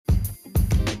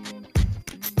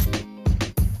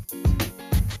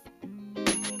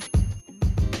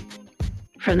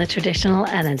From the traditional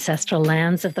and ancestral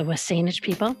lands of the Wasanish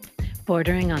people,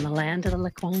 bordering on the land of the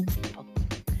Lekwungen people.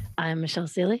 I'm Michelle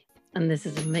Seeley, and this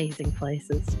is Amazing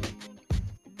Places.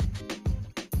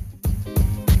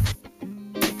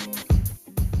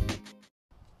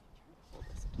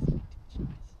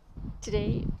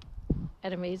 Today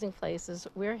at Amazing Places,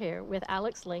 we're here with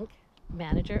Alex Link,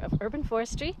 Manager of Urban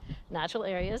Forestry, Natural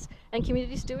Areas, and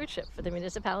Community Stewardship for the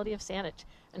Municipality of Saanich.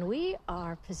 And we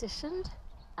are positioned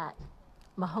at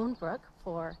Mahone Brook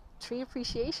for Tree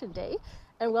Appreciation Day.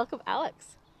 And welcome,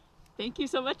 Alex. Thank you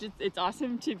so much. It's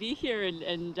awesome to be here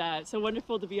and so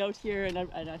wonderful to be out here on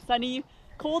a sunny,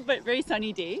 cold but very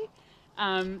sunny day.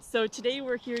 So today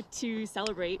we're here to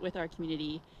celebrate with our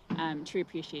community Tree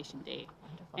Appreciation Day.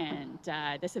 Wonderful.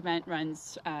 And this event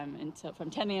runs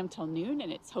from 10 a.m. till noon,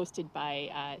 and it's hosted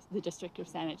by the District of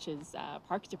Saanich's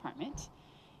Parks Department.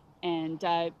 And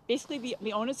basically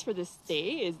the onus for this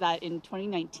day is that in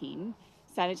 2019,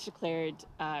 Saanich declared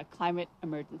a climate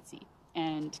emergency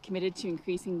and committed to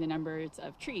increasing the numbers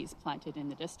of trees planted in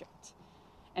the district.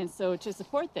 And so to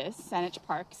support this, Saanich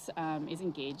Parks is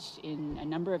engaged in a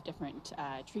number of different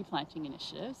tree planting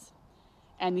initiatives.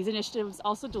 And these initiatives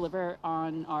also deliver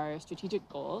on our strategic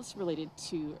goals related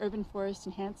to urban forest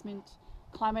enhancement,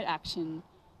 climate action,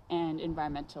 and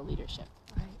environmental leadership.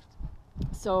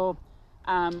 Right. So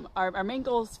our main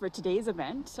goals for today's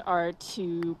event are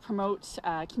to promote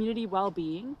community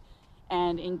well-being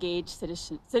and engage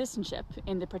citizenship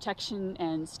in the protection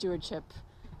and stewardship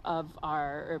of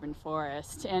our urban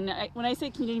forest. And when I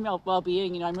say community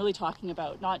well-being, I'm really talking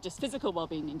about not just physical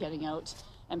well-being and getting out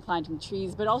and planting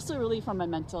trees, but also really from a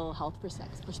mental health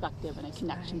perspective and a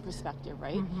connection perspective,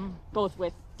 right? Mm-hmm. Both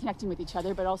with connecting with each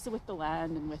other, but also with the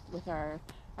land and with our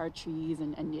trees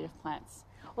and native plants.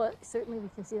 Well, certainly we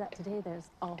can see that today. There's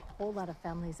a whole lot of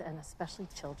families and especially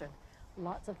children,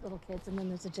 lots of little kids. And then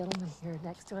there's a gentleman here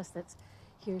next to us that's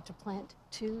here to plant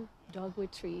 2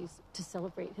 dogwood trees to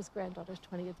celebrate his granddaughter's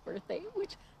 20th birthday,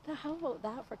 which, now how about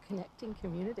that for connecting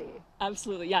community?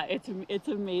 Absolutely, yeah, it's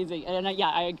amazing. And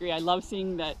I agree. I love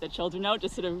seeing the children out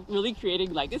just sort of really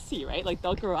creating legacy, right? Like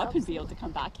they'll grow up and be able to come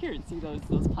back here and see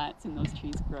those plants and those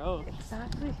trees grow.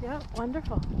 Exactly, yeah,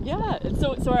 wonderful. Yeah, and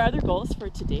so our other goals for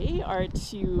today are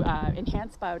to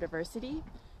enhance biodiversity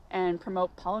and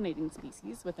promote pollinating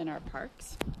species within our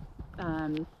parks.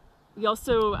 We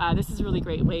also, this is a really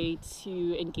great way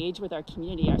to engage with our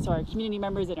community. So our community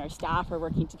members and our staff are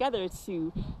working together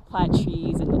to plant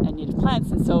trees and native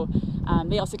plants. And so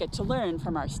they also get to learn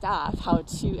from our staff how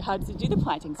to do the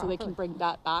planting so they can bring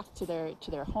that back to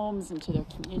their homes and to their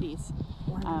communities.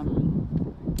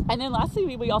 And then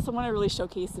lastly, we also want to really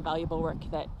showcase the valuable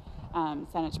work that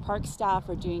Saanich Park staff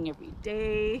are doing every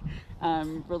day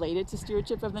related to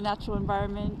stewardship of the natural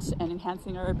environment and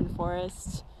enhancing our urban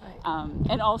forests. Right.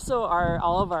 And also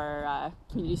all of our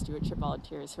community stewardship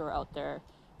volunteers who are out there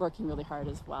working really hard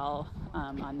as well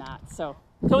on that. So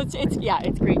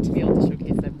it's great to be able to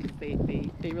showcase them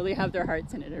because they really have their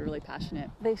hearts in it. They're really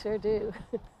passionate. They sure do.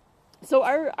 So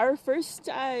our first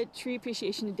Tree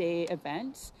Appreciation Day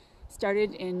event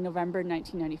started in November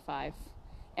 1995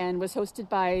 and was hosted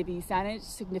by the Saanich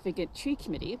Significant Tree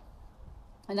Committee,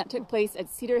 and that took place at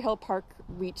Cedar Hill Park,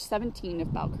 Reach 17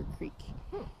 of Balker Creek.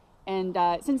 And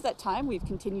since that time, we've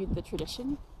continued the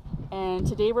tradition. And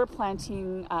today we're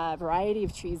planting a variety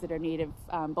of trees that are native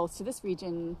both to this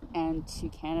region and to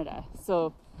Canada.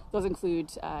 So those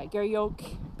include Garry Oak,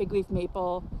 bigleaf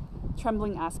maple,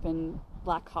 trembling aspen,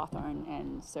 black hawthorn,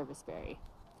 and serviceberry.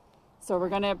 So we're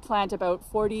going to plant about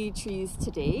 40 trees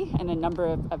today and a number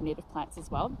of native plants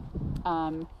as well.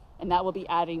 And that will be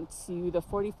adding to the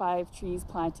 45 trees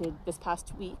planted this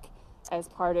past week as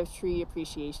part of Tree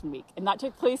Appreciation Week. And that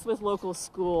took place with local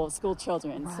school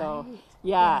children. Right. So,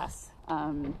 yeah. Yes.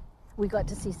 We got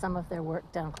to see some of their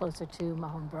work down closer to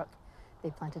Mahone Brook.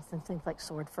 They planted some things like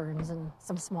sword ferns and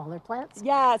some smaller plants.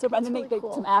 Yeah, so and then really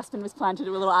cool. Some aspen was planted,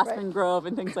 a little aspen grove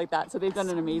and things like that. So they've done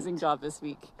an amazing job this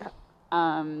week. Yeah.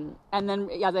 And then,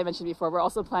 as I mentioned before, we're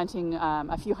also planting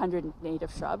a few hundred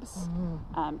native shrubs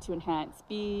to enhance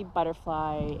bee,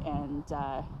 butterfly, and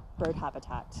bird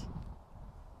habitat.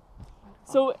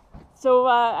 So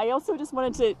I also just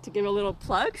wanted to give a little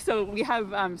plug. So we have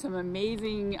some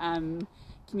amazing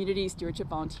community stewardship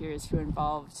volunteers who are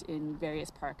involved in various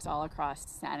parks all across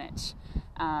Saanich.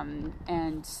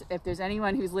 And if there's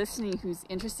anyone who's listening who's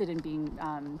interested in being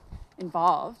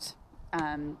involved,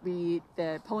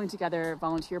 the Pulling Together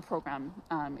volunteer program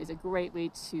is a great way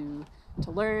to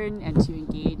learn and to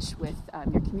engage with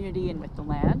your community and with the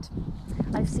land.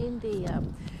 I've seen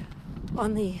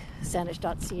on the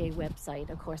Saanich.ca website,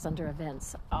 of course, under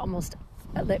events, almost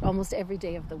like almost every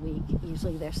day of the week,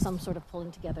 usually there's some sort of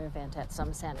pulling together event at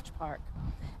some Saanich park.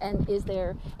 And is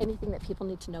there anything that people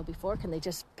need to know before? Can they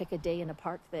just pick a day in a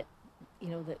park that,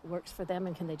 that works for them,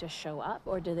 and can they just show up,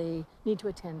 or do they need to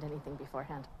attend anything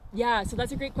beforehand? Yeah, so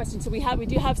that's a great question. So we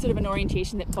do have sort of an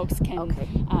orientation that folks can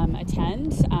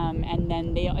attend, and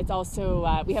then it's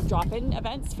also we have drop-in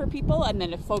events for people, and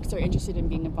then if folks are interested in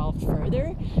being involved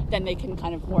further, then they can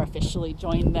kind of more officially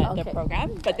join the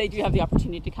program. But they do have the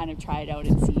opportunity to kind of try it out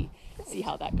and see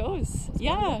how that goes. That's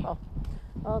yeah. Wonderful.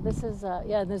 Well, this is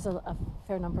there's a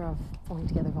fair number of pulling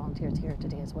together volunteers here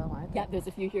today as well, aren't there? Yeah, there's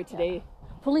a few here today. Yeah.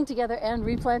 Pulling together and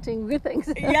replanting good things.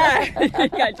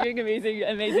 yeah, doing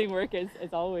amazing work as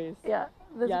always. Yeah,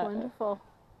 that's wonderful.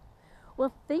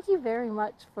 Well, thank you very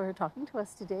much for talking to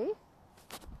us today.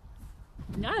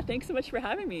 Yeah, thanks so much for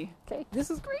having me. Okay,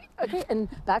 this is great. Okay, and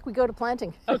back we go to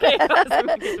planting. Okay, awesome.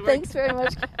 Thanks very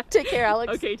much. Take care,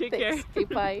 Alex. Okay, take care. Okay,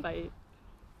 bye. Bye.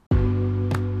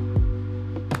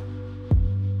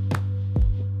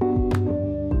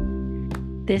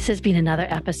 This has been another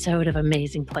episode of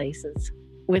Amazing Places.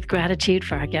 With gratitude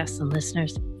for our guests and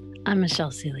listeners, I'm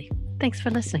Michelle Seeley. Thanks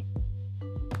for listening.